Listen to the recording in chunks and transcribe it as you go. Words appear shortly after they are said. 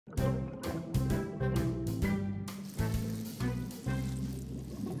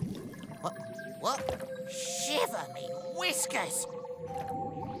What? Shiver me whiskers!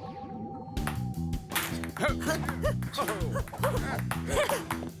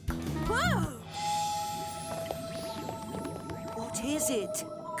 Whoa! What is it?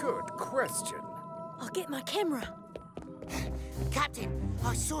 Good question. I'll get my camera. Captain,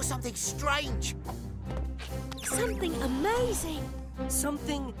 I saw something strange. Something amazing.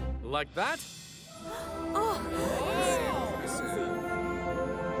 Something... Like that? Oh!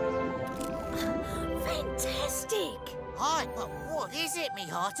 Fantastic! Aye, but what is it, me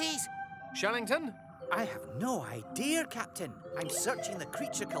hearties? Shellington? I have no idea, Captain. I'm searching the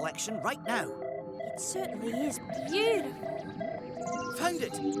creature collection right now. It certainly is beautiful. Found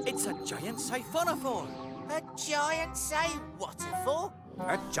it! It's a giant siphonophore. A giant say waterfall?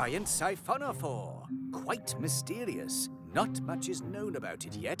 A giant siphonophore. Quite mysterious. Not much is known about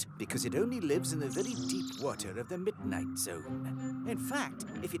it yet because it only lives in the very deep water of the Midnight Zone. In fact,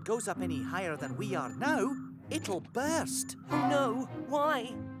 if it goes up any higher than we are now, it'll burst. Oh no,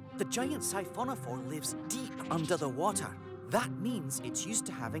 why? The giant siphonophore lives deep under the water. That means it's used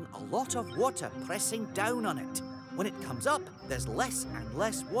to having a lot of water pressing down on it. When it comes up, there's less and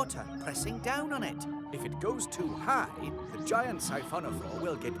less water pressing down on it. If it goes too high, the giant siphonophore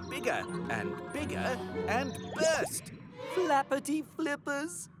will get bigger and bigger and burst. Flappity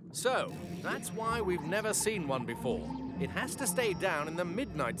flippers. So, that's why we've never seen one before. It has to stay down in the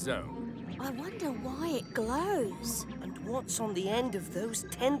Midnight Zone. I wonder why it glows. And what's on the end of those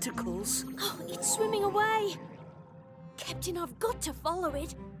tentacles? Oh, it's swimming away. Captain, I've got to follow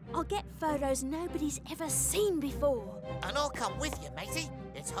it. I'll get photos nobody's ever seen before. And I'll come with you, matey.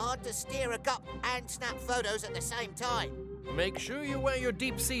 It's hard to steer a gup and snap photos at the same time. Make sure you wear your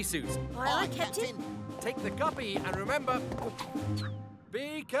deep sea suits. Aye, Captain. Take the guppy and remember,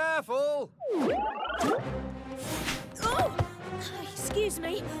 be careful. Oh! Excuse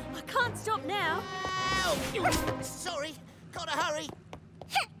me. I can't stop now. Ow! Sorry. Gotta hurry.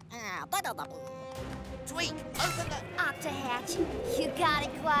 Tweak, open the... Octohatch. You got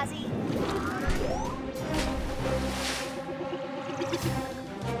it, Kwazii.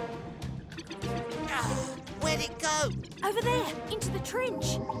 Where'd it go? Over there, into the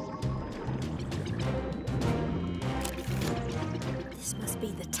trench. This must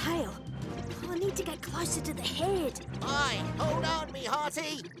be the tail. I need to get closer to the head. Aye, hold on, me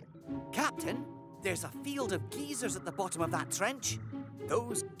hearty. Captain, there's a field of geysers at the bottom of that trench.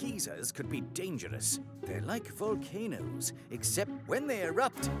 Those geysers could be dangerous. They're like volcanoes, except when they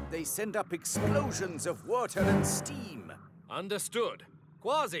erupt, they send up explosions of water and steam. Understood.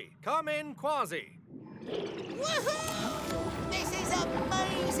 Kwazii, come in, Kwazii. Woohoo! This is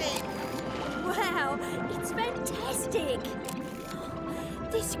amazing! Wow, it's fantastic.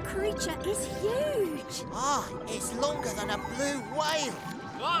 This creature is huge. Ah, it's longer than a blue whale.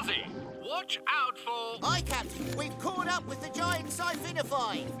 Kwazii, watch out for... Aye, Captain, we've caught up with the giant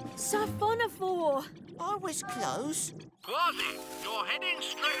siphonophore. Siphonophore. I was close. Kwazii, you're heading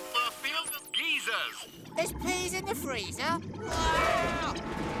straight for a field of geysers. There's peas in the freezer. Ah!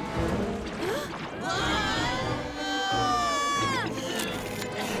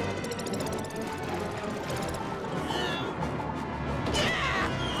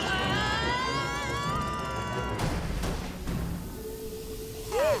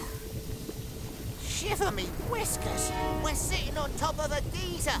 Shiver me whiskers! We're sitting on top of a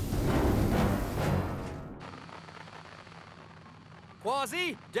geyser!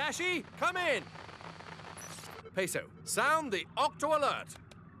 Kwazii, Dashi, come in. Peso, sound the Octo alert.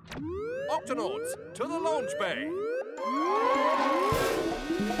 Octonauts, to the launch bay.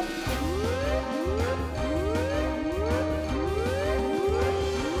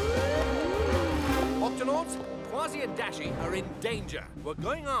 Octonauts, Kwazii and Dashi are in danger. We're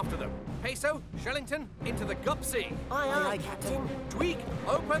going after them. Peso, Shellington, into the gup sea. Aye, Captain. Tweak,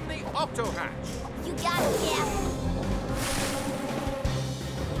 open the octo hatch. You got it, Captain.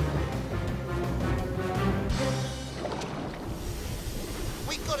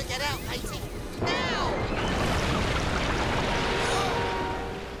 We've got to get out, matey. Now!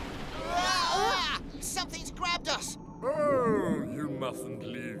 Something's grabbed us. Oh, you mustn't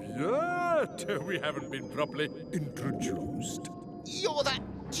leave yet. We haven't been properly introduced. You're that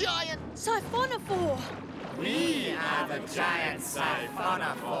giant... Siphonophore. We are the giant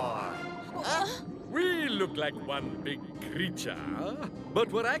siphonophore. We look like one big creature,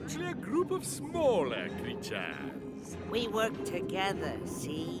 but we're actually a group of smaller creatures. We work together,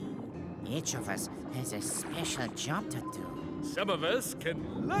 see? Each of us has a special job to do. Some of us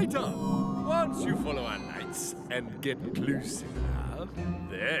can light up. Once you follow our lights and get close enough,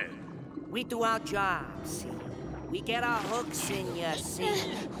 then... We do our job, see? We get our hooks in, you see?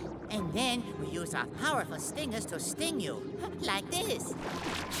 And then we use our powerful stingers to sting you. Like this.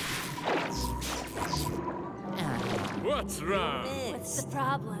 What's wrong? What's the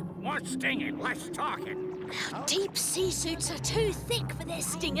problem? More stinging, less talking. Our deep sea suits are too thick for their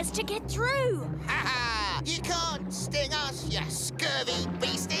stingers to get through. Ha ha! You can't sting us, you scurvy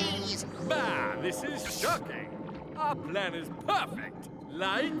beasties! Bah, this is shocking. Our plan is perfect.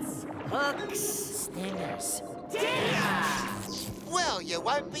 Lights, Hooks. Stingers. Well, you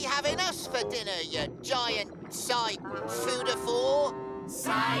won't be having us for dinner, you giant food-a-four.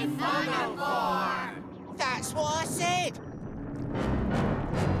 Siphonophore! That's what I said!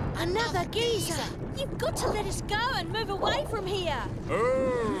 Another geezer! You've got to let us go and move away from here.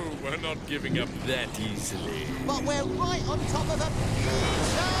 Oh, we're not giving up that easily. But we're right on top of a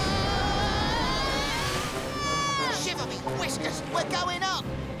geezer! Shiver me whiskers, we're going up!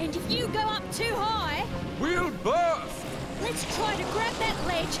 And if you go up too high, We'll burst! let's try to grab that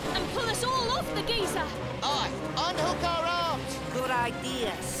ledge and pull us all off the geezer. Aye, unhook our arms! Good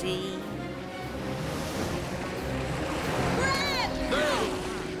idea, see? Grab!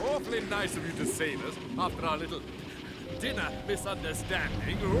 Awfully nice of you to save us after our little dinner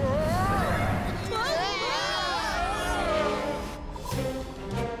misunderstanding.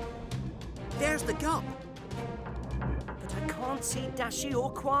 There's the gump. But I can't see Dashi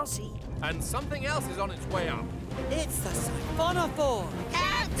or Kwazii. And something else is on its way up. It's the Siphonophore.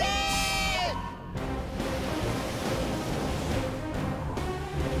 Captain!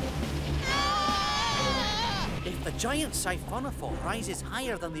 Ah! If the giant Siphonophore rises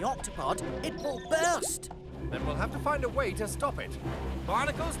higher than the Octopod, it will burst. Then we'll have to find a way to stop it.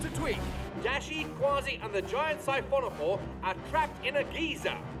 Barnacles to tweak. Dashi, Kwazii, and the giant Siphonophore are trapped in a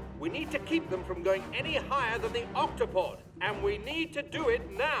geyser. We need to keep them from going any higher than the Octopod, and we need to do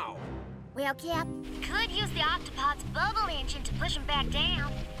it now. Well, Cap, could use the Octopod's bubble engine to push him back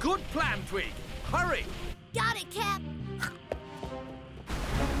down. Good plan, Twig. Hurry. Got it, Cap.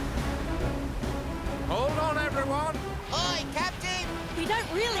 Hold on, everyone. Aye, Captain! We don't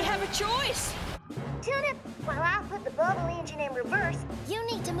really have a choice. Tuna, while I'll put the bubble engine in reverse, you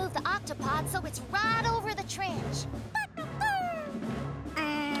need to move the Octopod so it's right over the trench.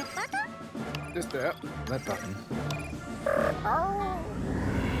 Just that button. Oh.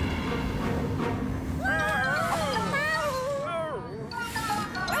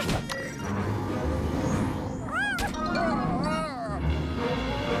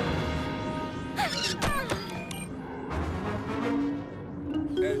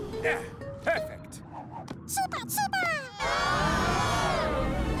 Perfect.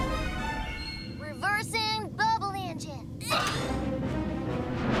 Reversing bubble engine.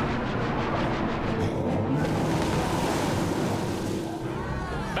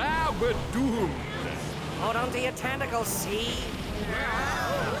 Now we're doomed. Hold on to your tentacles, see?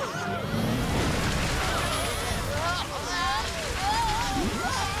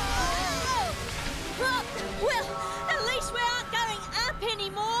 Well, at least we aren't going up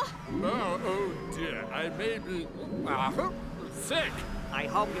anymore. Oh dear. I may be sick. I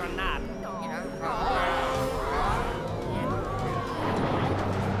hope you're not.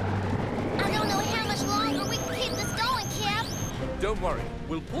 I don't know how much longer we can keep this going, Cap. Don't worry.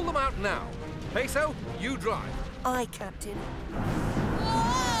 We'll pull them out now. Peso, you drive. Aye, Captain.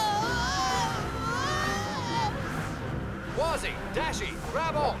 Kwazii, Dashi,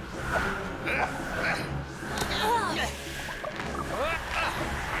 grab on.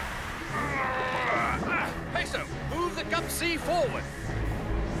 Peso, move the Gup C forward.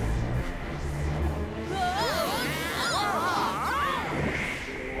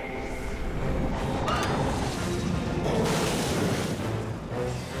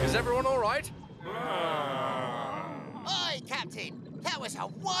 Is everyone all right? Aye, Captain! That was a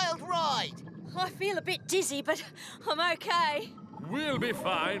wild ride! I feel a bit dizzy, but I'm okay. We'll be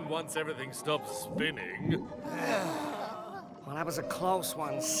fine once everything stops spinning. Well, that was a close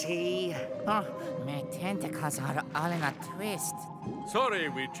one, see? Oh, my tentacles are all in a twist. Sorry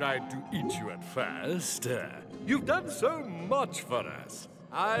we tried to eat you at first. You've done so much for us.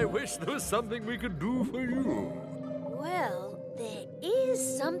 I wish there was something we could do for you. Well, there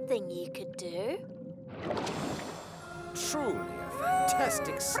is something you could do. Truly a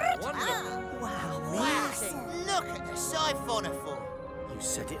fantastic sight. Wonderful. Wow, Wow! Look at the Siphonophore! you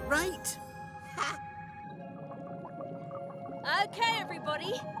said it right. Okay,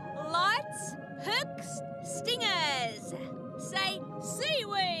 everybody. Lights, hooks, stingers. Say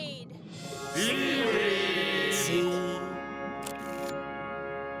seaweed. See?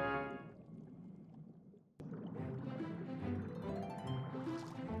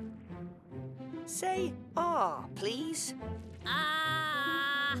 Say please.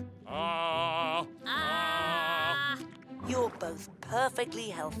 Ah. both perfectly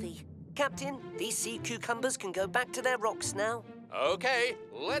healthy. Captain, these sea cucumbers can go back to their rocks now. Okay,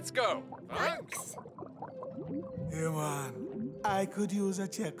 let's go. Thanks. Hey, man, I could use a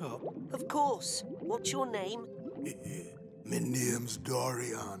checkup. Of course. What's your name? My name's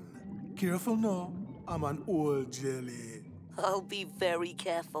Dorian. Careful now, I'm an old jelly. I'll be very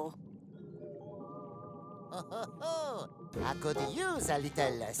careful. I could use a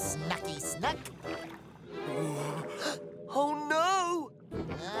little snacky snack. Oh, no!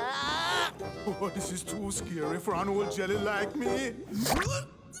 Ah! Oh, this is too scary for an old jelly like me.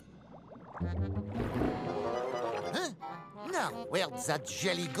 Huh? Now, where'd that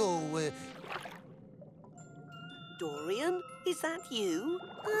jelly go? Dorian, is that you?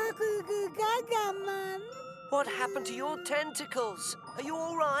 What happened to your tentacles? Are you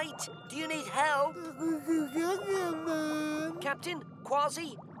all right? Do you need help? Captain,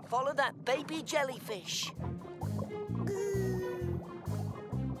 Kwazii, follow that baby jellyfish.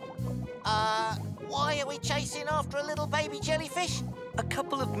 Why are we chasing after a little baby jellyfish? A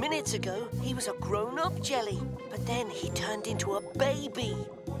couple of minutes ago, he was a grown-up jelly, but then he turned into a baby.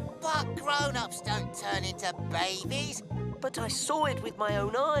 But grown-ups don't turn into babies. But I saw it with my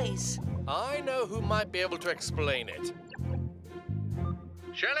own eyes. I know who might be able to explain it.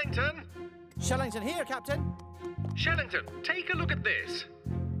 Shellington? Shellington here, Captain. Shellington, take a look at this.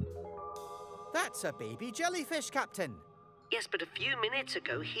 That's a baby jellyfish, Captain. Yes, but a few minutes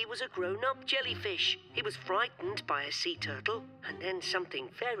ago, he was a grown-up jellyfish. He was frightened by a sea turtle, and then something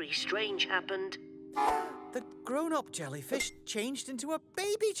very strange happened. The grown-up jellyfish changed into a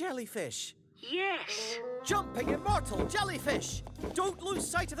baby jellyfish. Yes. Jumping immortal jellyfish! Don't lose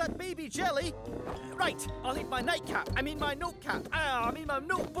sight of that baby jelly! Right, I'll need my nightcap. I mean my notecap. I mean my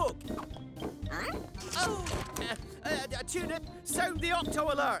notebook. Huh? Oh! Tulip, sound the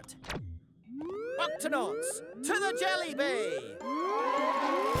Octo alert! Octonauts, to the Jelly Bay!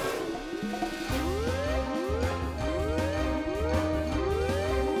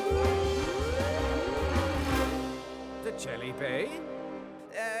 The Jelly Bay?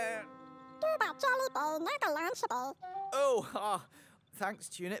 Oh, thanks,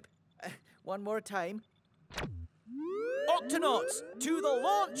 Tunip. One more time. Octonauts, to the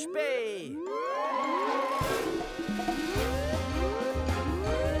launch bay!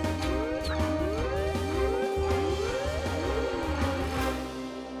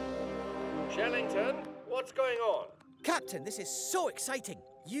 Shellington, what's going on? Captain, this is so exciting.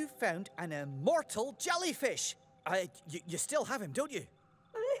 You found an immortal jellyfish. You still have him, don't you?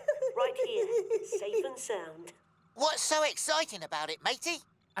 Right here, safe and sound. What's so exciting about it, matey?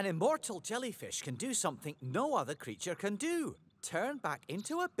 An immortal jellyfish can do something no other creature can do. Turn back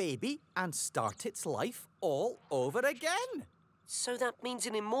into a baby and start its life all over again. So that means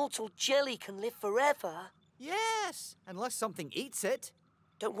an immortal jelly can live forever? Yes, unless something eats it.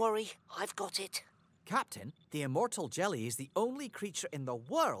 Don't worry, I've got it. Captain, the immortal jelly is the only creature in the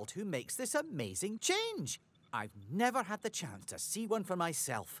world who makes this amazing change. I've never had the chance to see one for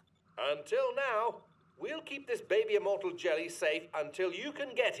myself. Until now, we'll keep this baby immortal jelly safe until you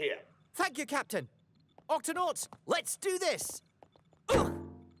can get here. Thank you, Captain. Octonauts, let's do this.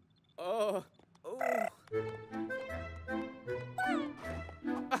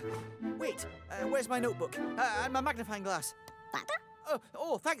 Wait, where's my notebook? And my magnifying glass?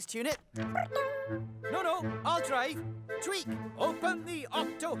 Thanks, Tunit. No, I'll drive. Tweak, open the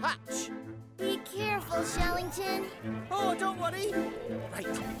octo hatch. Be careful, Shellington. Oh, don't worry. Right.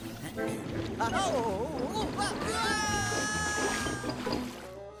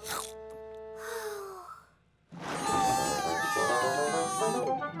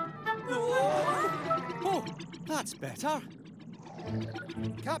 Oh, that's better.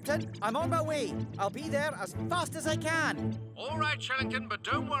 Captain, I'm on my way. I'll be there as fast as I can. All right, Shellington, but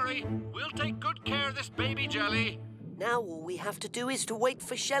don't worry. We'll take good care of this baby jelly. Now all we have to do is to wait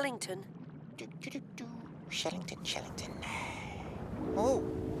for Shellington. Shellington. Oh,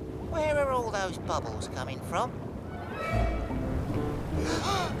 where are all those bubbles coming from?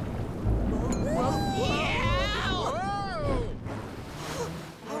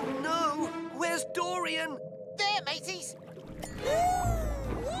 Oh no! Where's Dorian? There, mateys.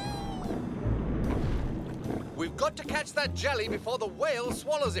 We've got to catch that jelly before the whale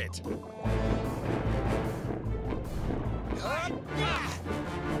swallows it.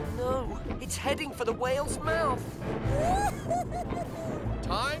 No, it's heading for the whale's mouth.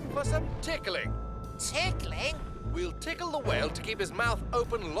 Time for some tickling. Tickling? We'll tickle the whale to keep his mouth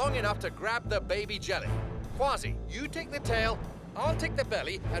open long enough to grab the baby jelly. Kwazii, you take the tail, I'll take the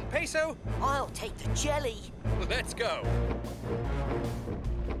belly, and Peso... I'll take the jelly. Let's go.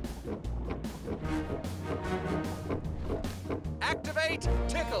 Activate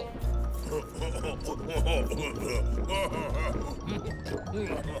tickle.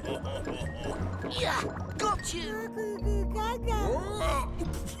 Yeah, got you.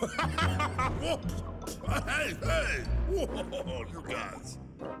 Hey! Whoa, you guys.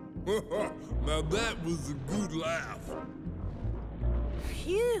 Now that was a good laugh.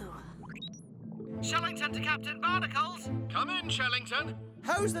 Phew. Shellington to Captain Barnacles. Come in, Shellington.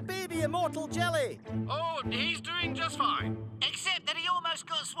 How's the baby immortal jelly? Oh, he's doing just fine. Except that he almost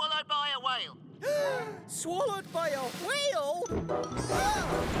got swallowed by a whale. Swallowed by a whale?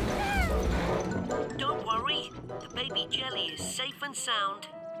 Don't worry, the baby jelly is safe and sound.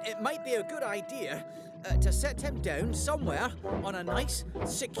 It might be a good idea to set him down somewhere on a nice,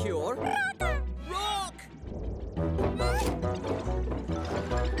 secure rock. Rock?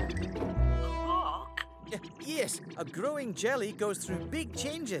 Yes, a growing jelly goes through big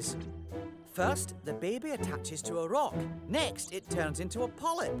changes. First, the baby attaches to a rock. Next, it turns into a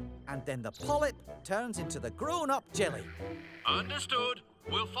polyp. And then the polyp turns into the grown-up jelly. Understood.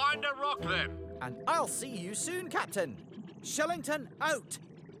 We'll find a rock then. And I'll see you soon, Captain. Shellington, out.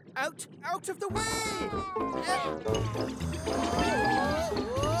 Out of the way!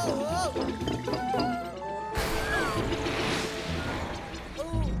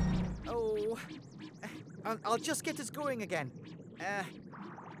 Oh. I'll just get us going again.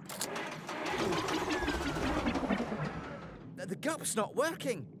 The gup's not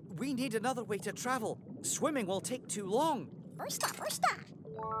working. We need another way to travel. Swimming will take too long.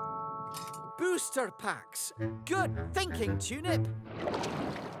 Booster packs. Good thinking, Tunip.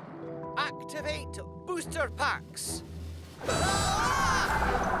 Activate booster packs.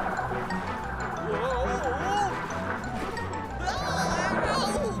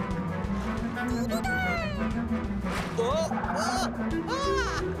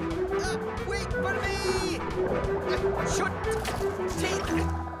 Wait for me! Should take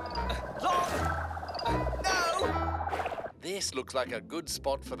long. No! This looks like a good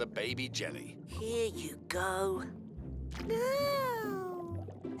spot for the baby jelly. Here you go.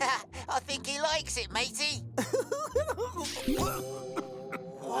 I think he likes it, matey.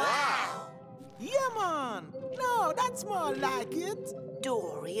 Wow! Yeah, man. No, that's more like it.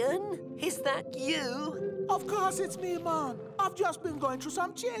 Dorian, is that you? Of course it's me, man. I've just been going through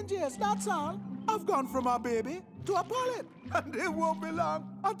some changes, that's all. I've gone from a baby to a polyp. And it won't be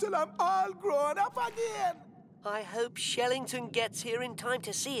long until I'm all grown up again. I hope Shellington gets here in time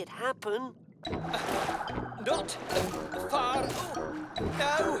to see it happen. Not far.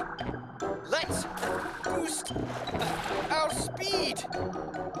 No. Let's boost our speed.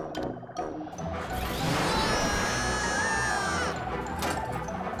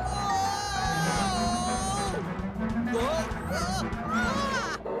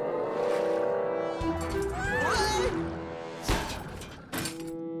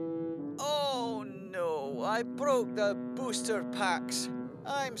 Oh no, I broke the booster packs.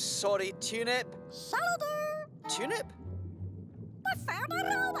 I'm sorry, Tunip. Tunip?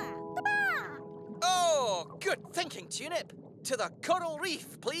 Oh, good thinking, Tunip. To the coral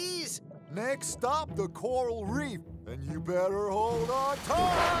reef, please. Next stop, the coral reef. And you better hold on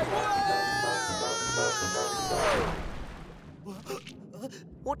tight.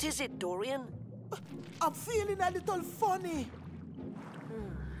 What is it, Dorian? I'm feeling a little funny.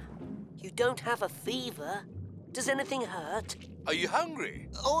 You don't have a fever. Does anything hurt? Are you hungry?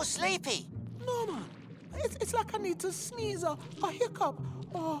 Or sleepy? No, man. It's like I need to sneeze or hiccup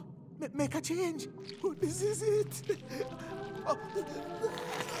or make a change. Oh, this is it.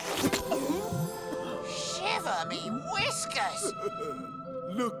 Shiver me whiskers!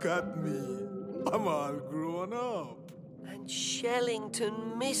 Look at me. I'm all grown up. And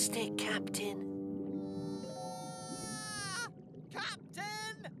Shellington missed it, Captain.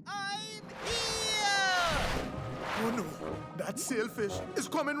 Captain, I'm here! Oh no, that sailfish is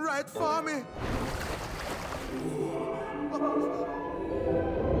coming right for me.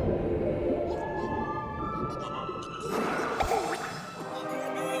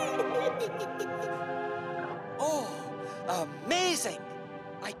 Oh, amazing!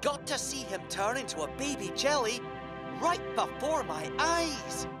 I got to see him turn into a baby jelly right before my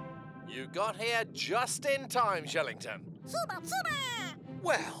eyes. You got here just in time, Shellington.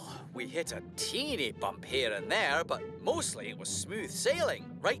 Well, we hit a teeny bump here and there, but mostly it was smooth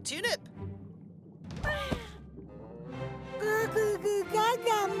sailing. Right, Tunip?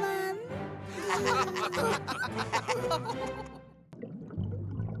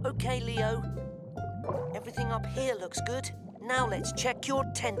 Okay, Leo. Everything up here looks good. Now let's check your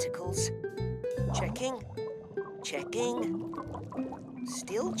tentacles. Checking. Checking.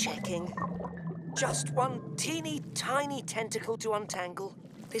 Still checking. Just one teeny tiny tentacle to untangle.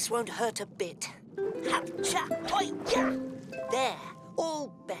 This won't hurt a bit. There,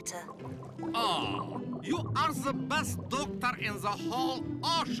 all better. Oh, you are the best doctor in the whole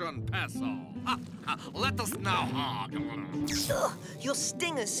ocean, Peso. Let us now hug. Your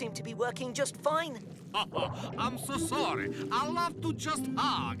stingers seem to be working just fine. I'm so sorry. I love to just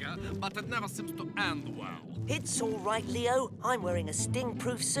hug, but it never seems to end well. It's all right, Leo. I'm wearing a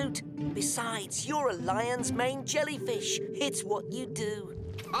sting-proof suit. Besides, you're a lion's mane jellyfish. It's what you do.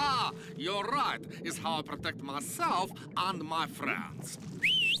 Ah, you're right. It's how I protect myself and my friends.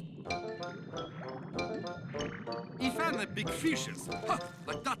 If any big fishes,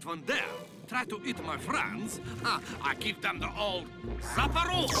 like that one there, try to eat my friends, I give them the old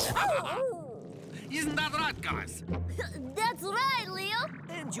zapparoo. Isn't that right, guys? That's right, Leo.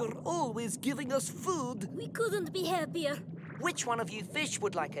 And you're always giving us food. We couldn't be happier. Which one of you fish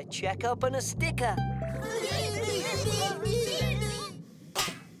would like a checkup and a sticker?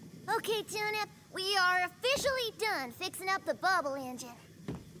 Okay, Tuna, we are officially done fixing up the bubble engine.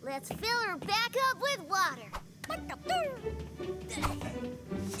 Let's fill her back up with water.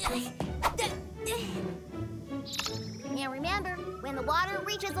 Now remember, when the water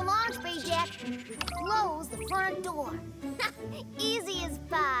reaches the launch bay deck, we close the front door. Easy as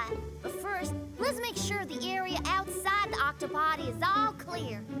pie. But first, let's make sure the area outside the Octopod is all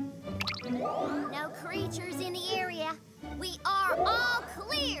clear. No creatures in the area. We are all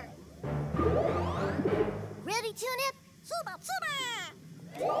clear. Ready, Tuna? Suba, suba!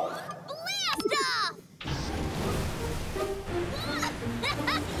 Blast off!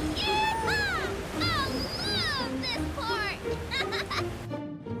 Yeehaw! I love this part!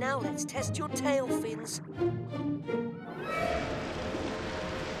 Now let's test your tail fins.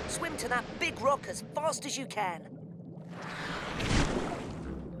 Swim to that big rock as fast as you can.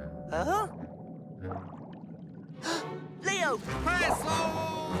 Huh? Leo!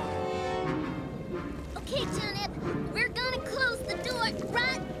 Okay, Tunip, we're gonna close the door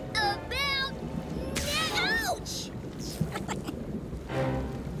right about now. Ouch!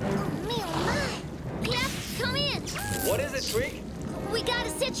 Oh, me oh my! Yep, come in. What is it, Tweak? We got a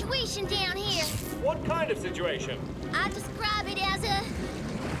situation down here. What kind of situation? I describe it as a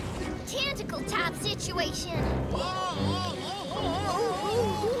tentacle type situation.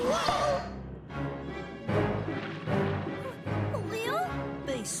 Leo?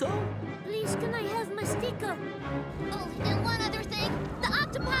 Peso? Please, can I have my sticker? Oh, and one other thing. The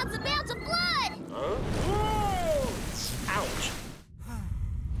Octopod's about to flood! Huh? Ouch!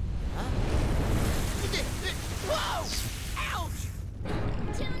 Whoa! Ouch!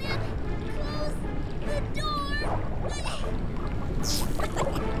 Tune in! Close the door!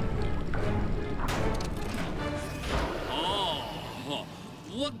 Oh,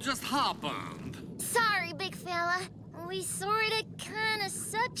 what just happened? Sorry, big fella. We sorta kinda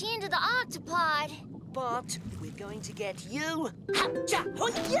sucked you into the Octopod. But we're going to get you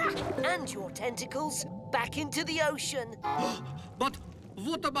and your tentacles back into the ocean. But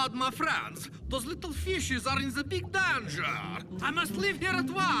what about my friends? Those little fishes are in the big danger. I must leave here at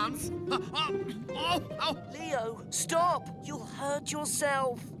once. Leo, stop. You'll hurt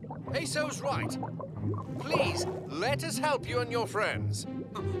yourself. Peso's right. Please, let us help you and your friends.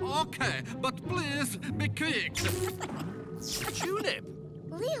 Okay, but please be quick. Tulip,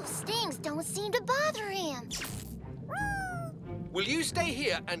 Leo's stings don't seem to bother him. will you stay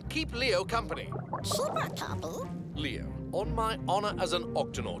here and keep Leo company? Super Copy. Leo, on my honor as an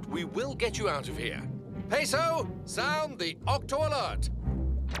Octonaut, we will get you out of here. Peso, sound the Octo alert.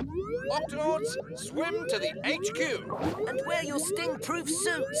 Octonauts, swim to the HQ. And wear your sting-proof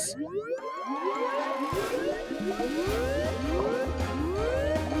suits.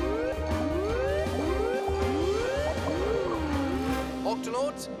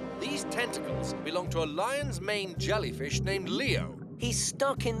 Octonauts, these tentacles belong to a lion's mane jellyfish named Leo. He's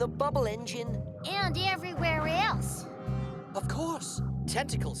stuck in the bubble engine. And everywhere else. Of course.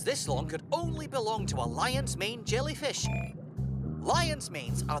 Tentacles this long could only belong to a lion's mane jellyfish. Lion's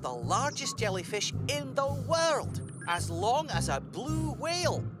manes are the largest jellyfish in the world, as long as a blue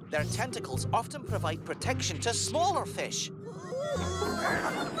whale. Their tentacles often provide protection to smaller fish.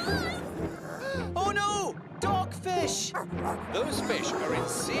 Oh no! Dogfish! Those fish are in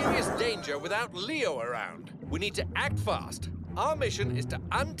serious danger without Leo around. We need to act fast. Our mission is to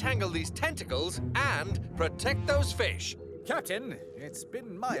untangle these tentacles and protect those fish. Captain, it's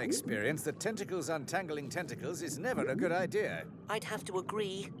been my experience that tentacles untangling tentacles is never a good idea. I'd have to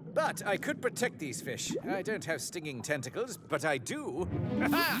agree. But I could protect these fish. I don't have stinging tentacles, but I do.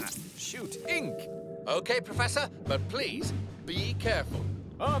 Ha-ha! Shoot ink! Okay, Professor, but please, be careful.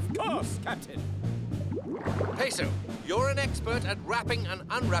 Of course, Captain. Peso, you're an expert at wrapping and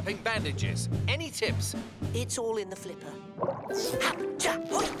unwrapping bandages. Any tips? It's all in the flipper.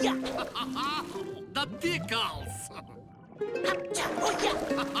 The tickles!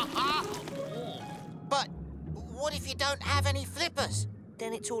 But what if you don't have any flippers?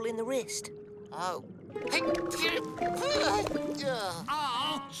 Then it's all in the wrist. Oh.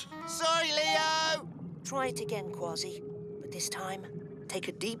 Ouch! Sorry, Leo! Try it again, Kwazii. But this time, take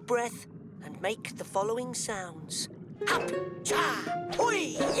a deep breath and make the following sounds.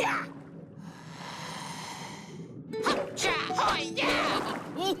 Hop-cha-hoi-ya! Hop-cha-hoi-ya!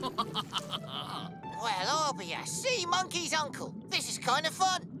 Well, I'll be a sea monkey's uncle. This is kind of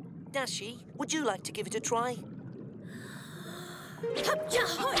fun. Dashi, would you like to give it a try?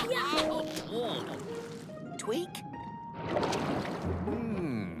 Tweak?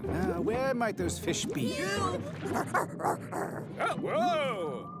 Now, where might those fish be? Oh,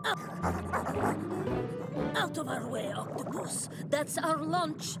 whoa! Out of our way, Octopus. That's our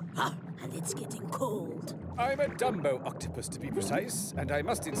lunch. And it's getting cold. I'm a Dumbo octopus, to be precise, and I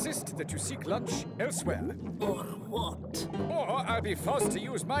must insist that you seek lunch elsewhere. Or what? Or I'll be forced to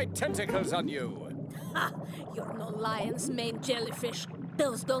use my tentacles on you. Ha! You're no lion's mane jellyfish.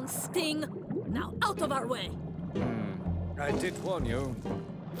 Those don't sting. Now out of our way. I did warn you.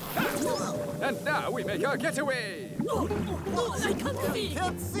 And now we make our getaway. Oh, I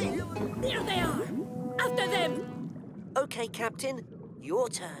can't see. There they are. After them. Okay, Captain. Your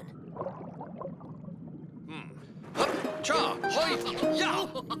turn. Cha-hoi-ya!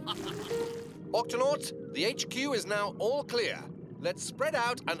 Octonauts, the HQ is now all clear. Let's spread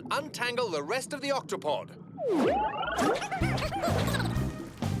out and untangle the rest of the Octopod.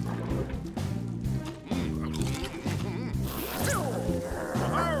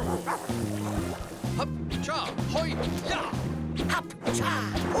 Hop-cha-hoi-ya!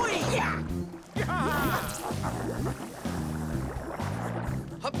 Hop-cha-hoi-ya!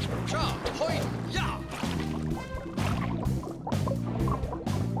 Hop-cha-hoi-ya!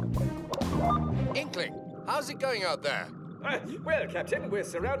 Inkling, how's it going out there? Well, Captain, we're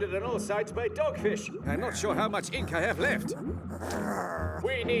surrounded on all sides by dogfish. I'm not sure how much ink I have left.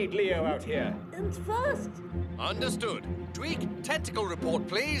 We need Leo out here. And fast. Understood. Tweak, tentacle report,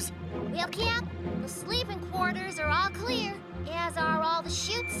 please. Well, Cap, the sleeping quarters are all clear, as are all the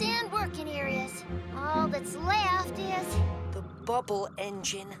chutes and working areas. All that's left is... The bubble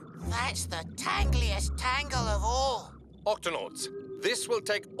engine. That's the tangliest tangle of all. Octonauts, this will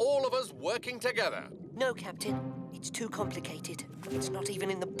take all of us working together. No, Captain. It's too complicated. It's not even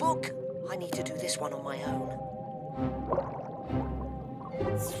in the book. I need to do this one on my own.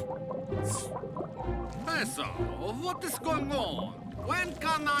 Peso, what is going on? When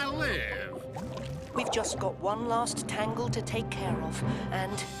can I live? We've just got one last tangle to take care of,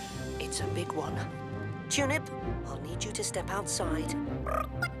 and it's a big one. Tunip, I'll need you to step outside.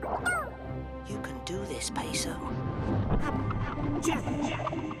 You can do this, Peso.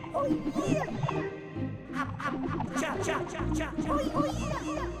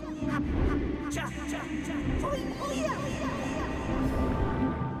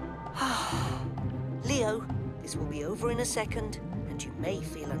 Leo, this will be over in a second, and you may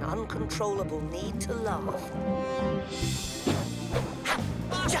feel an uncontrollable need to laugh.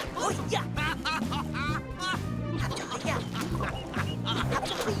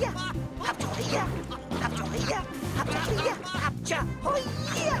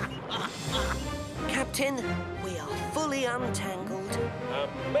 Captain, we are fully untangled.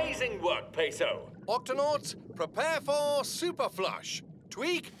 Amazing work, Peso. Octonauts, prepare for super flush.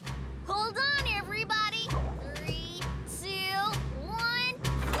 Tweak. Hold on, everybody. 3, 2, 1,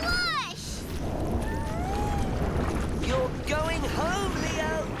 flush! You're going home,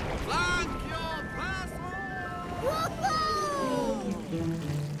 Leo! Thank you, Peso! Woohoo!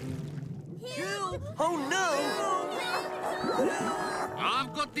 Oh, no!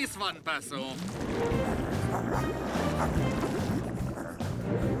 I've got this one, Peso.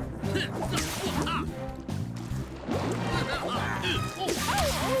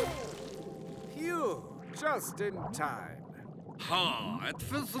 Phew, just in time. It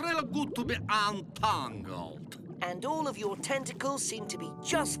feels really good to be untangled. And all of your tentacles seem to be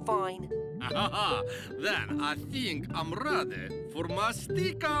just fine. Then I think I'm ready for my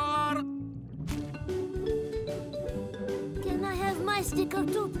sticker. Can I have my sticker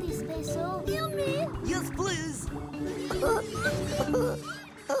too, please, Peso? Meomi! Yes, please.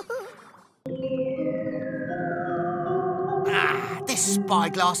 This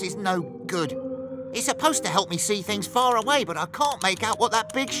spyglass is no good. It's supposed to help me see things far away, but I can't make out what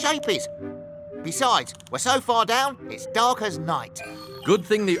that big shape is. Besides, we're so far down, it's dark as night. Good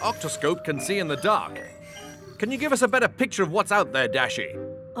thing the octoscope can see in the dark. Can you give us a better picture of what's out there, Dashi?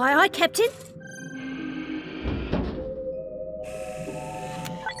 Aye, aye, Captain.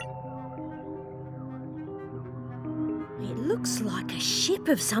 It looks like a ship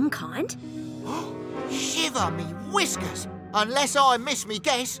of some kind. Shiver me whiskers! Unless I miss me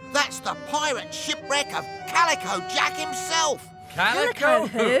guess, that's the pirate shipwreck of Calico Jack himself! Calico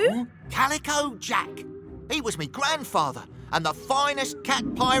who? Calico Jack. He was me grandfather and the finest cat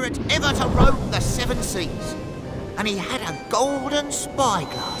pirate ever to roam the seven seas. And he had a golden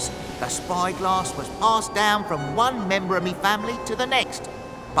spyglass. The spyglass was passed down from one member of me family to the next.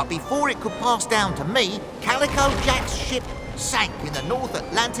 But before it could pass down to me, Calico Jack's ship sank in the North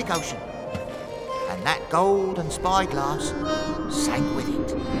Atlantic Ocean. And that golden spyglass sank with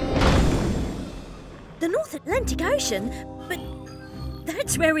it. The North Atlantic Ocean? But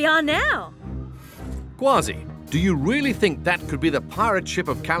that's where we are now. Kwazii, do you really think that could be the pirate ship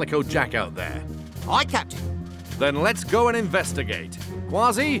of Calico Jack out there? Aye, Captain. Then let's go and investigate.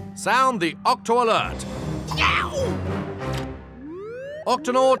 Kwazii, sound the Octo Alert. Yow!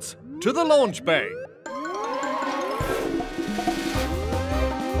 Octonauts, to the launch bay.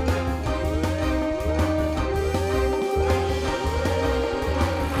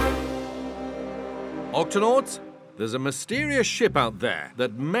 Octonauts, there's a mysterious ship out there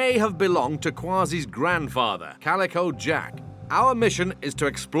that may have belonged to Kwazii's grandfather, Calico Jack. Our mission is to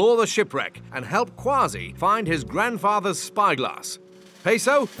explore the shipwreck and help Kwazii find his grandfather's spyglass.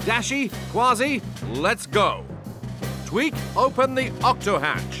 Peso, Dashi, Kwazii, let's go. Tweak, open the octo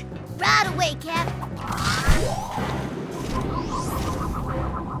hatch. Right away, Cap.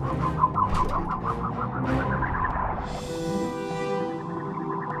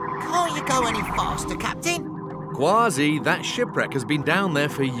 Can't you go any faster, Captain? Kwazii, that shipwreck has been down there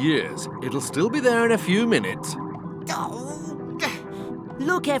for years. It'll still be there in a few minutes. Oh.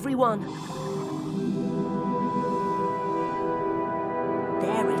 Look, everyone.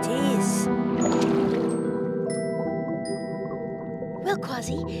 There it is. Well,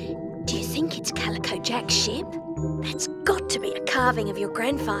 Kwazii, do you think it's Calico Jack's ship? That's got to be a carving of your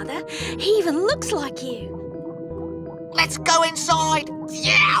grandfather. He even looks like you. Let's go inside.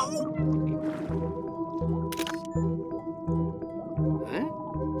 Yow!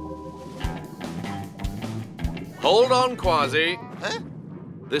 Hold on, Kwazii. Huh?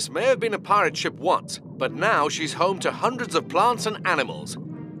 This may have been a pirate ship once, but now she's home to hundreds of plants and animals.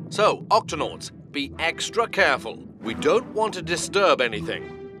 So, Octonauts, be extra careful. We don't want to disturb anything.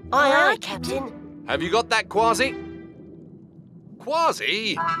 Aye, aye, Captain. Have you got that, Kwazii?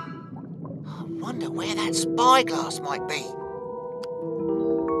 Kwazii? I wonder where that spyglass might be.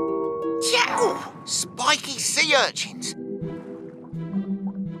 Yow! Spiky sea urchins.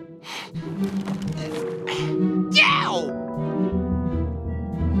 Yow!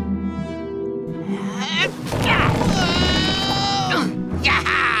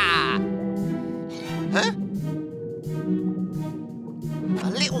 Huh? A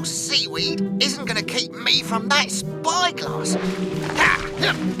little seaweed isn't going to keep me from that spyglass.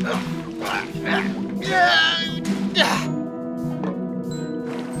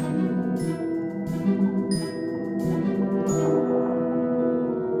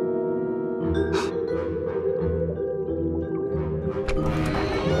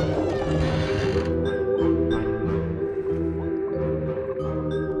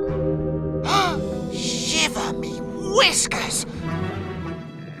 Shiver me whiskers!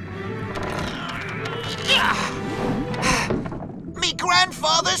 Me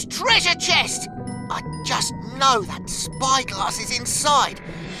grandfather's treasure chest! I just know that spyglass is inside.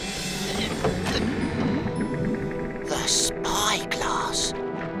 The spyglass.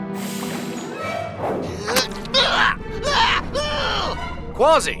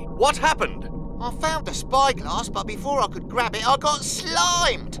 Kwazii, what happened? I found the spyglass, but before I could grab it, I got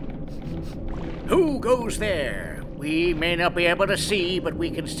slimed. Who goes there? We may not be able to see, but we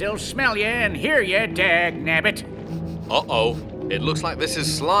can still smell you and hear you, dagnabbit. Uh-oh. It looks like this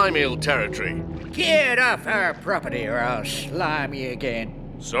is slime eel territory. Get off our property or I'll slime you again.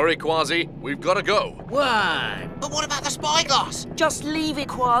 Sorry, Kwazii. We've got to go. One. But what about the spyglass? Just leave it,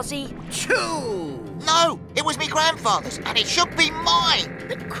 Kwazii. Two. No, it was me grandfather's, and it should be mine.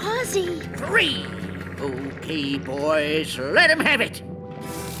 But Kwazii... Three. Okay, boys, let him have it.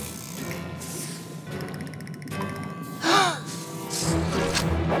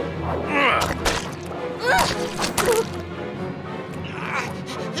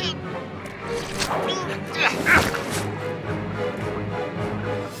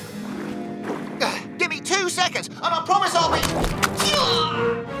 Give me 2 seconds, and I promise I'll be...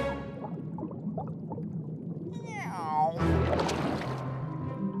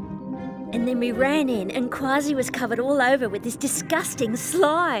 And then we ran in and Kwazii was covered all over with this disgusting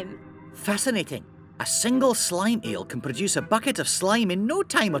slime. Fascinating. A single slime eel can produce a bucket of slime in no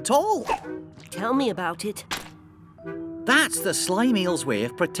time at all. Tell me about it. That's the slime eel's way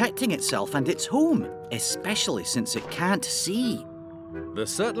of protecting itself and its home, especially since it can't see. There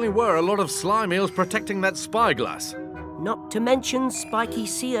certainly were a lot of slime eels protecting that spyglass. Not to mention spiky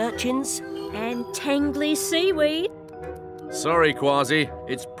sea urchins. And tangly seaweed. Sorry, Kwazii.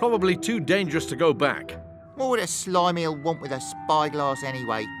 It's probably too dangerous to go back. What would a slime eel want with a spyglass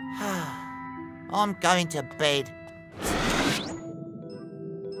anyway? I'm going to bed.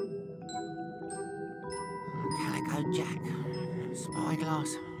 Calico Jack.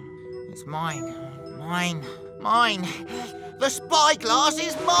 Spyglass. It's mine. Mine. Mine. The spyglass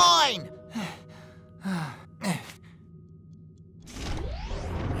is mine!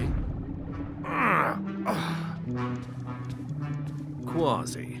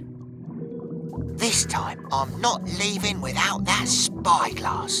 Kwazii. This time, I'm not leaving without that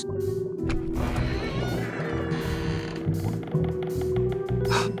spyglass.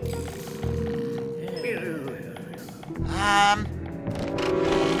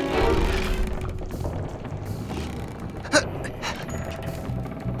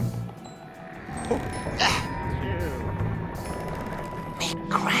 Me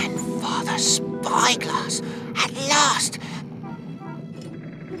grandfather's spyglass, at last.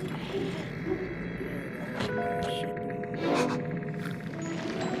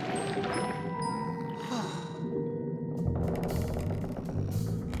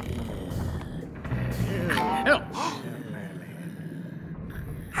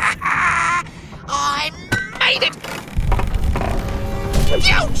 I made it!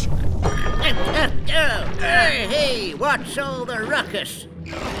 Ouch! Hey, what's all the ruckus?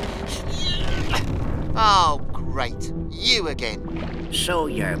 Oh, great. You again. So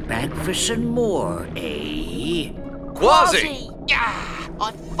you're back for some more, eh? Kwazii! Yeah,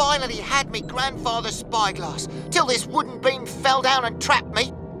 I finally had me grandfather's spyglass, till this wooden beam fell down and trapped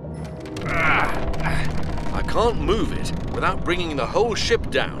me. I can't move it without bringing the whole ship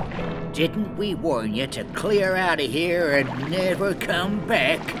down. Didn't we warn you to clear out of here and never come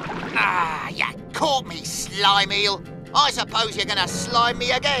back? You caught me, slime eel. I suppose you're gonna slime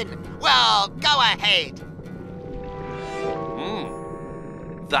me again. Well, go ahead.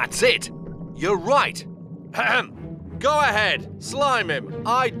 That's it. You're right. Go ahead, slime him.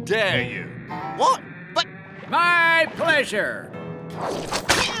 I dare you. What? But... My pleasure.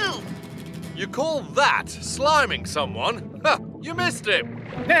 You call that sliming someone? Ha! You missed him.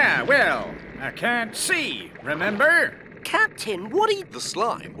 Yeah, well, I can't see, remember? Captain, what are you... The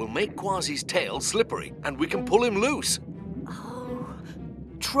slime will make Kwazii's tail slippery, and we can pull him loose. Oh,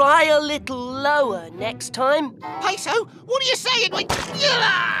 try a little lower next time. Peso, what are you saying?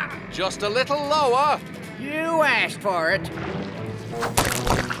 Just a little lower. You asked for it.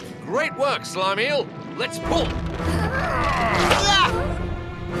 Great work, slime eel. Let's pull.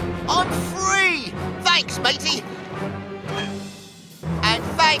 I'm free! Thanks, matey! And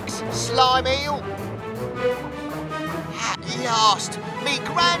thanks, slime eel! At last, me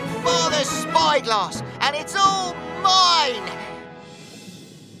grandfather's spyglass, and it's all mine!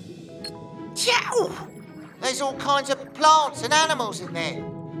 Chow! There's all kinds of plants and animals in there.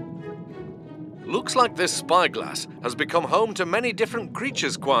 Looks like this spyglass has become home to many different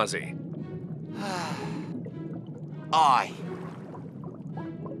creatures, Kwazii. Aye.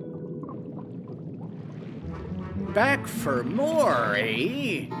 Back for more,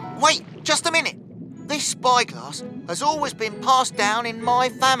 eh? Wait, just a minute. This spyglass has always been passed down in my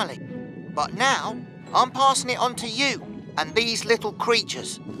family. But now, I'm passing it on to you and these little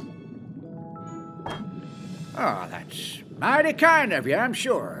creatures. Oh, that's mighty kind of you, I'm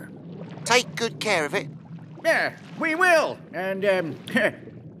sure. Take good care of it. Yeah, we will. And,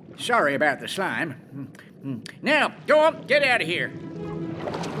 sorry about the slime. Now, go on, get out of here.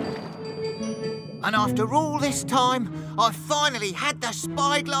 And after all this time, I finally had the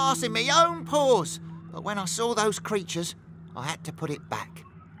spyglass in my own paws. But when I saw those creatures, I had to put it back.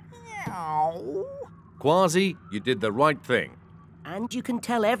 Kwazii, you did the right thing. And you can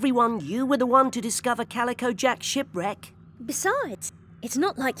tell everyone you were the one to discover Calico Jack's shipwreck. Besides, it's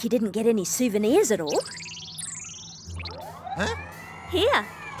not like you didn't get any souvenirs at all. Huh? Here.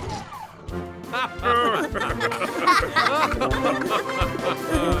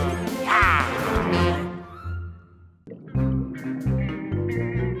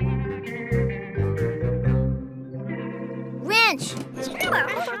 Wrench!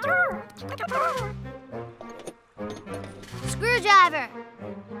 Screwdriver!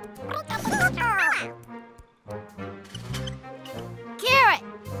 Carrot!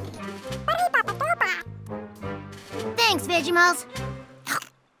 Vegimals.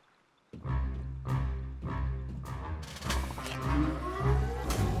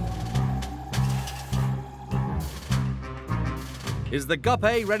 Is the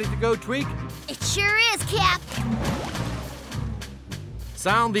guppy ready to go, Tweak? It sure is, Cap.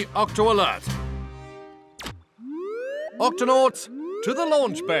 Sound the Octo alert. Octonauts, to the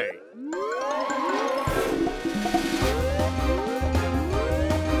launch bay.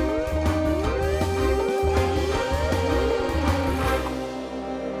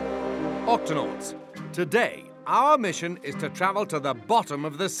 Octonauts, today our mission is to travel to the bottom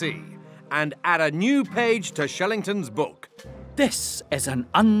of the sea and add a new page to Shellington's book. This is an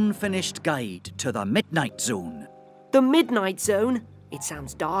unfinished guide to the Midnight Zone. The Midnight Zone? It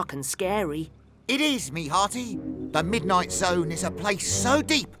sounds dark and scary. It is, me hearty. The Midnight Zone is a place so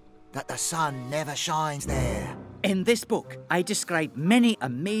deep that the sun never shines there. In this book, I describe many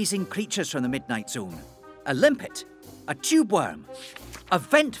amazing creatures from the Midnight Zone. A limpet, a tube worm, a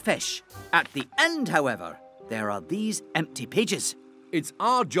vent fish. At the end, however, there are these empty pages. It's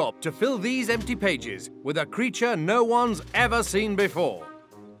our job to fill these empty pages with a creature no one's ever seen before.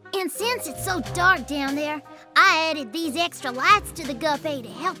 And since it's so dark down there, I added these extra lights to the guppy to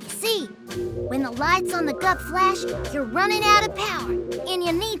help you see. When the lights on the gup flash, you're running out of power, and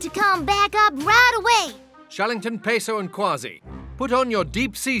you need to come back up right away. Shellington, Peso, and Kwazii, put on your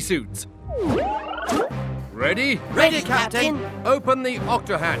deep sea suits. Ready? Ready, Captain. Open the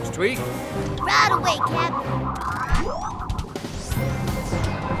octo hatch, Tweak. Right away, Cap.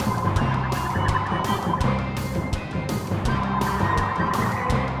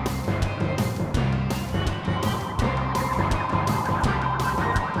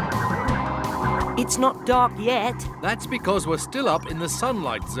 It's not dark yet. That's because we're still up in the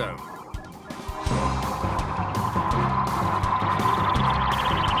sunlight zone.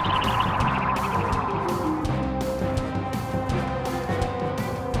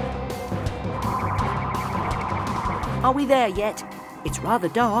 Are we there yet? It's rather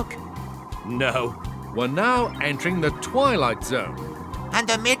dark. No, we're now entering the twilight zone. And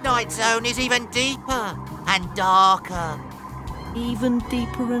the Midnight Zone is even deeper and darker. Even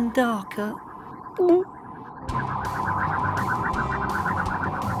deeper and darker.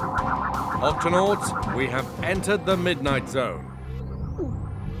 Octonauts, we have entered the Midnight Zone.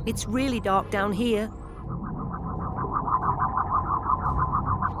 It's really dark down here.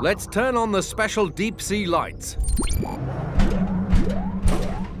 Let's turn on the special deep sea lights.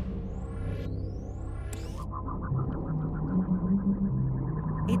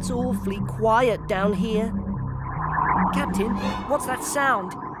 It's awfully quiet down here. Captain, what's that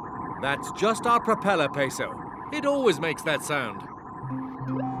sound? That's just our propeller, Peso. It always makes that sound.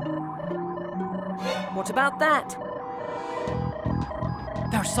 What about that?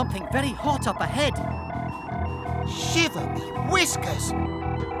 There's something very hot up ahead. Shiver me whiskers!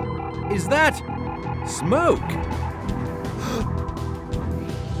 Is that smoke?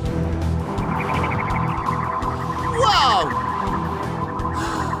 Whoa!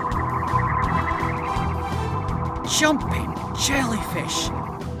 Jumping jellyfish.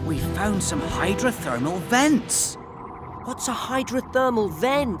 We found some hydrothermal vents. What's a hydrothermal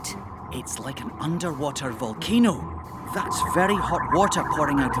vent? It's like an underwater volcano. That's very hot water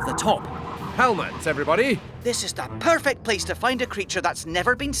pouring out of the top. Helmets, everybody. This is the perfect place to find a creature that's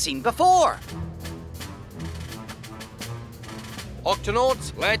never been seen before.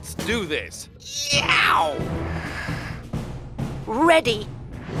 Octonauts, let's do this. Yow! Ready.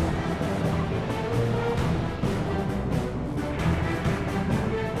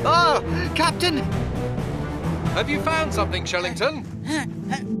 Oh, Captain! Have you found something, Shellington?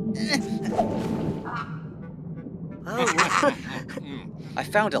 I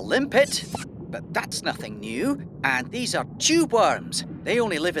found a limpet, but that's nothing new. And these are tube worms. They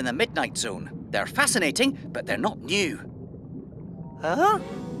only live in the Midnight Zone. They're fascinating, but they're not new. Huh?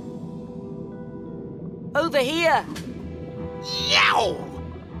 Over here. Yow!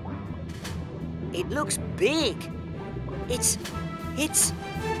 It looks big. It's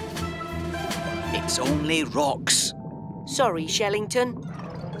only rocks. Sorry, Shellington.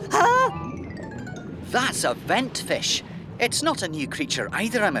 Huh? That's a vent fish. It's not a new creature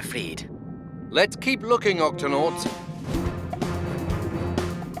either, I'm afraid. Let's keep looking, Octonauts.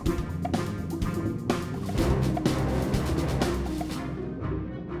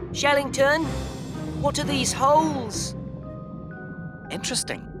 Shellington, what are these holes?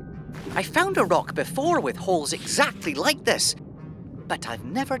 Interesting. I found a rock before with holes exactly like this, but I've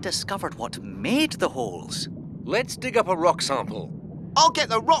never discovered what made the holes. Let's dig up a rock sample. I'll get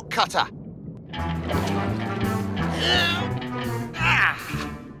the rock cutter.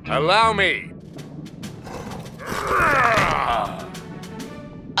 Allow me.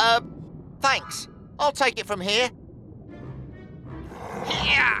 I'll take it from here.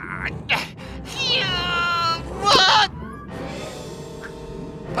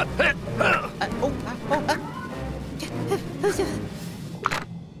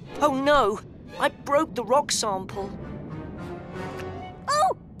 Oh no! I broke the rock sample.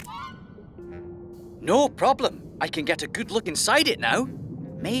 Oh! No problem. I can get a good look inside it now.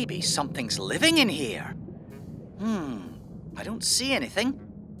 Maybe something's living in here. I don't see anything.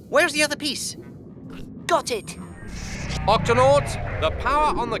 Where's the other piece? Got it! Octonauts, the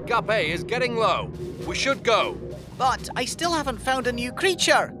power on the Gup A is getting low. We should go. But I still haven't found a new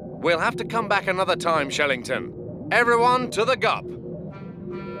creature. We'll have to come back another time, Shellington. Everyone to the Gup.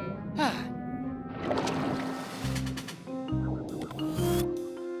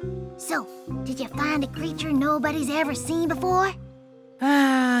 So, did you find a creature nobody's ever seen before?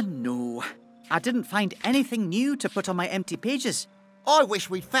 No. I didn't find anything new to put on my empty pages. I wish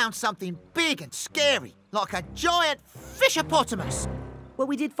we'd found something big and scary, like a giant fishopotamus. Well,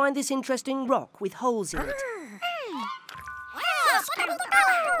 we did find this interesting rock with holes in it.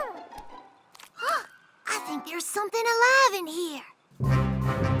 I think there's something alive in here.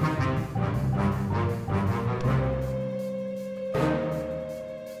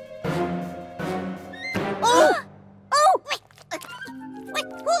 Oh! Oh!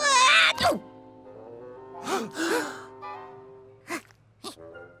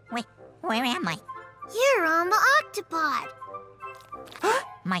 Where am I? You're on the Octopod.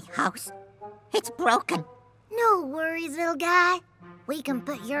 My house? It's broken. No worries, little guy. We can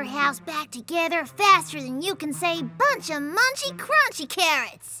put your house back together faster than you can say bunch of munchy crunchy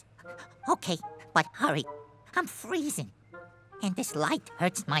carrots. Okay, but hurry. I'm freezing. And this light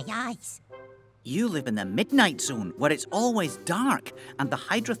hurts my eyes. You live in the midnight zone where it's always dark and the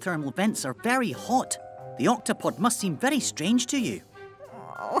hydrothermal vents are very hot. The Octopod must seem very strange to you.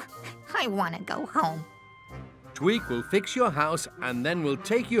 Oh, I want to go home. Tweak will fix your house and then we'll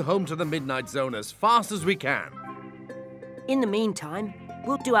take you home to the Midnight Zone as fast as we can. In the meantime,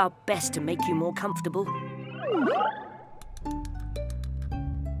 we'll do our best to make you more comfortable.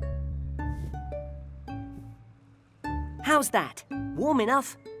 How's that? Warm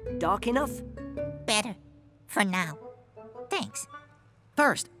enough? Dark enough? Better. For now. Thanks.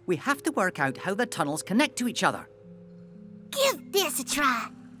 First, we have to work out how the tunnels connect to each other. Give this a try.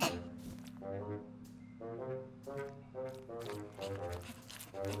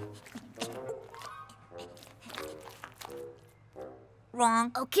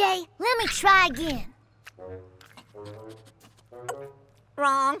 Wrong. Okay, let me try again.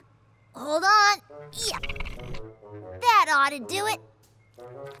 Wrong. Hold on. Yeah. That ought to do it.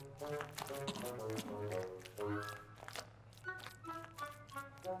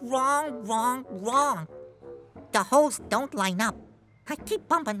 Wrong, wrong, wrong. The holes don't line up. I keep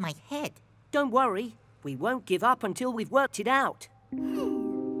bumping my head. Don't worry. We won't give up until we've worked it out.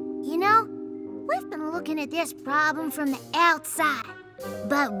 You know, we've been looking at this problem from the outside,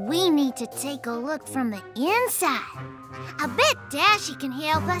 but we need to take a look from the inside. I bet Dashy can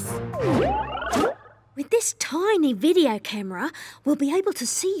help us. With this tiny video camera, we'll be able to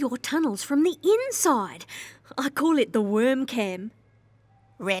see your tunnels from the inside. I call it the worm cam.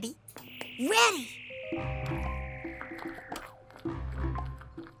 Ready? Ready!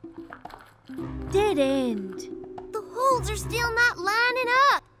 Dead end. The holes are still not lining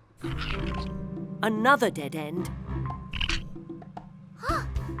up. Another dead end. Huh.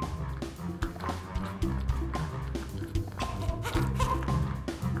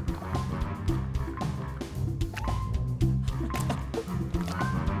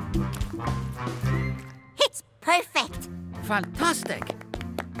 It's perfect. Fantastic.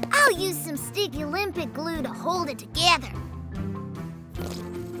 I'll use some sticky limpet glue to hold it together.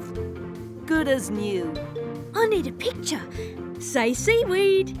 Good as new. I need a picture. Say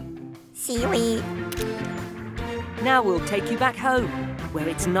seaweed. Seaweed. Now we'll take you back home, where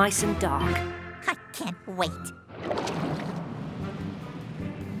it's nice and dark. I can't wait.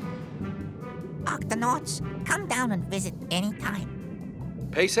 Octonauts, come down and visit anytime.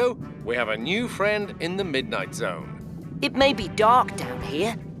 Peso, we have a new friend in the Midnight Zone. It may be dark down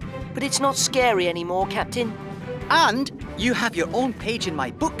here, but it's not scary anymore, Captain. And you have your own page in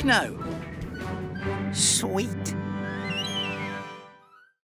my book now. Sweet.